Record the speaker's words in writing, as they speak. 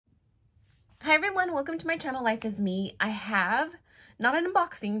everyone, welcome to my channel, Life is Me. I have not an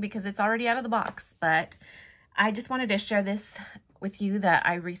unboxing because it's already out of the box, but I just wanted to share this with you that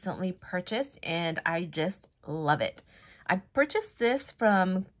I recently purchased and I just love it. I purchased this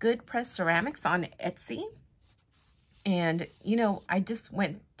from Good Press Ceramics on Etsy. And you know, I just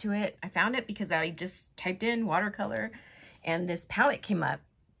went to it. I found it because I just typed in watercolor and this palette came up.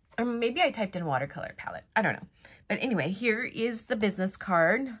 Or maybe I typed in watercolor palette. I don't know. But anyway, here is the business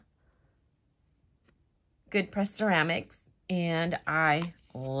card. Good Press Ceramics. And I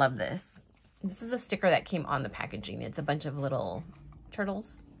love this. This is a sticker that came on the packaging. It's a bunch of little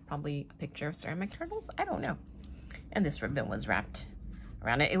turtles. Probably a picture of ceramic turtles. I don't know. And this ribbon was wrapped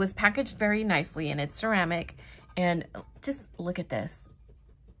around it. It was packaged very nicely and it's ceramic. And just look at this.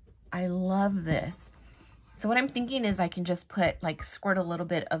 I love this. So what I'm thinking is I can just put, like, squirt a little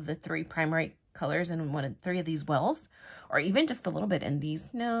bit of the 3 primary colors in 3 of these wells, or even just a little bit in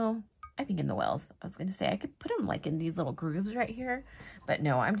these. No, I think in the wells. I was going to say I could put them like in these little grooves right here, but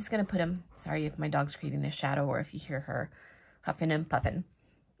no, I'm just going to put them. Sorry if my dog's creating a shadow or if you hear her huffing and puffing.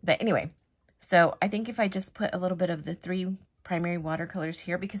 But anyway, so I think if I just put a little bit of the 3 primary watercolors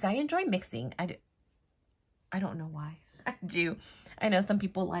here, because I enjoy mixing. I don't know why. I do. I know some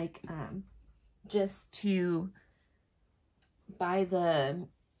people like just to buy the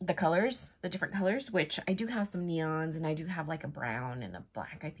colors, the different colors, which I do have some neons and I do have like a brown and a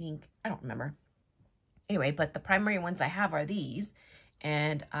black, I think. I don't remember. Anyway, but the primary ones I have are these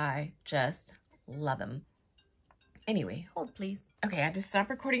and I just love them. Anyway, hold please. Okay, I just stopped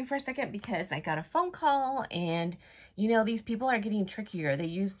recording for a second because I got a phone call and you know, these people are getting trickier. They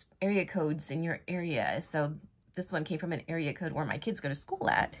use area codes in your area. So this one came from an area code where my kids go to school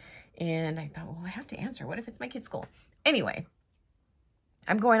at. And I thought, well, I have to answer. What if it's my kid's school? Anyway,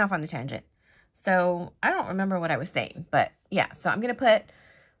 I'm going off on a tangent. So I don't remember what I was saying, but yeah. So I'm going to put,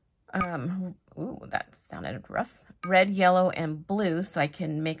 ooh, that sounded rough. Red, yellow, and blue so I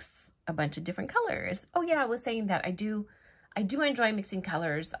can mix a bunch of different colors. Oh yeah, I was saying that I do enjoy mixing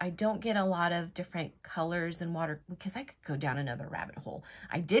colors. I don't get a lot of different colors in water because I could go down another rabbit hole.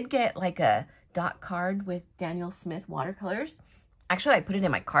 I did get like a dot card with Daniel Smith watercolors. Actually, I put it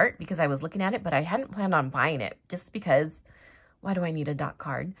in my cart because I was looking at it, but I hadn't planned on buying it just because why do I need a dot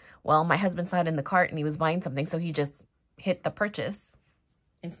card? Well, my husband saw it in the cart and he was buying something, so he just hit the purchase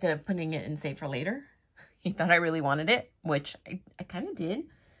instead of putting it in save for later. He thought I really wanted it, which I kind of did.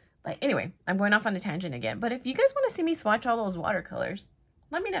 But anyway, I'm going off on a tangent again. But if you guys want to see me swatch all those watercolors,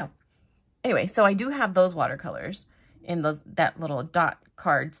 let me know. Anyway, so I do have those watercolors in that little dot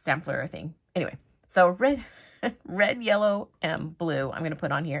card sampler thing. Anyway, so red, yellow, and blue I'm going to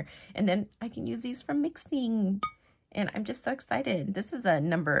put on here. And then I can use these for mixing. And I'm just so excited. This is a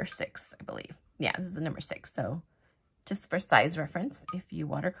number 6, I believe. Yeah, this is a number 6. So just for size reference, if you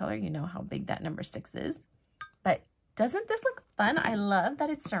watercolor, you know how big that number 6 is. But doesn't this look fun? I love that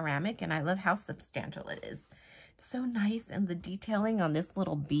it's ceramic and I love how substantial it is. It's so nice, and the detailing on this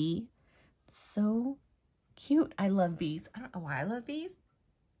little bee, so cute. I love bees. I don't know why I love bees.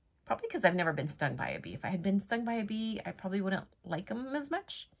 Probably because I've never been stung by a bee. If I had been stung by a bee, I probably wouldn't like them as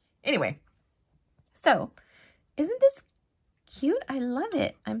much. Anyway, so isn't this cute? I love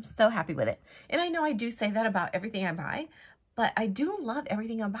it. I'm so happy with it. And I know I do say that about everything I buy, but I do love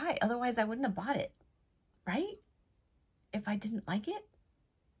everything I buy. Otherwise, I wouldn't have bought it, right? If I didn't like it.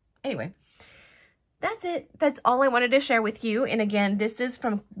 Anyway, that's it. That's all I wanted to share with you. And again, this is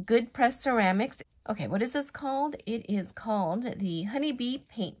from Good Press Ceramics. Okay, what is this called? It is called the Honeybee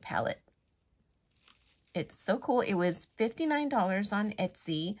Paint Palette. It's so cool. It was $59 on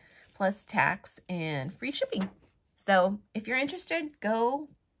Etsy plus tax and free shipping. So if you're interested, go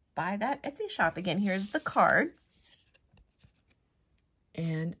buy that Etsy shop. Again, here's the card.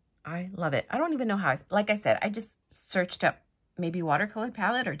 And I love it. I don't even know how, like I said, I just searched up maybe watercolor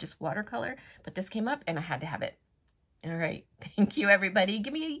palette or just watercolor, but this came up and I had to have it. All right. Thank you, everybody.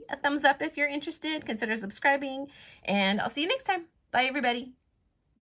 Give me a thumbs up if you're interested. Consider subscribing, and I'll see you next time. Bye, everybody.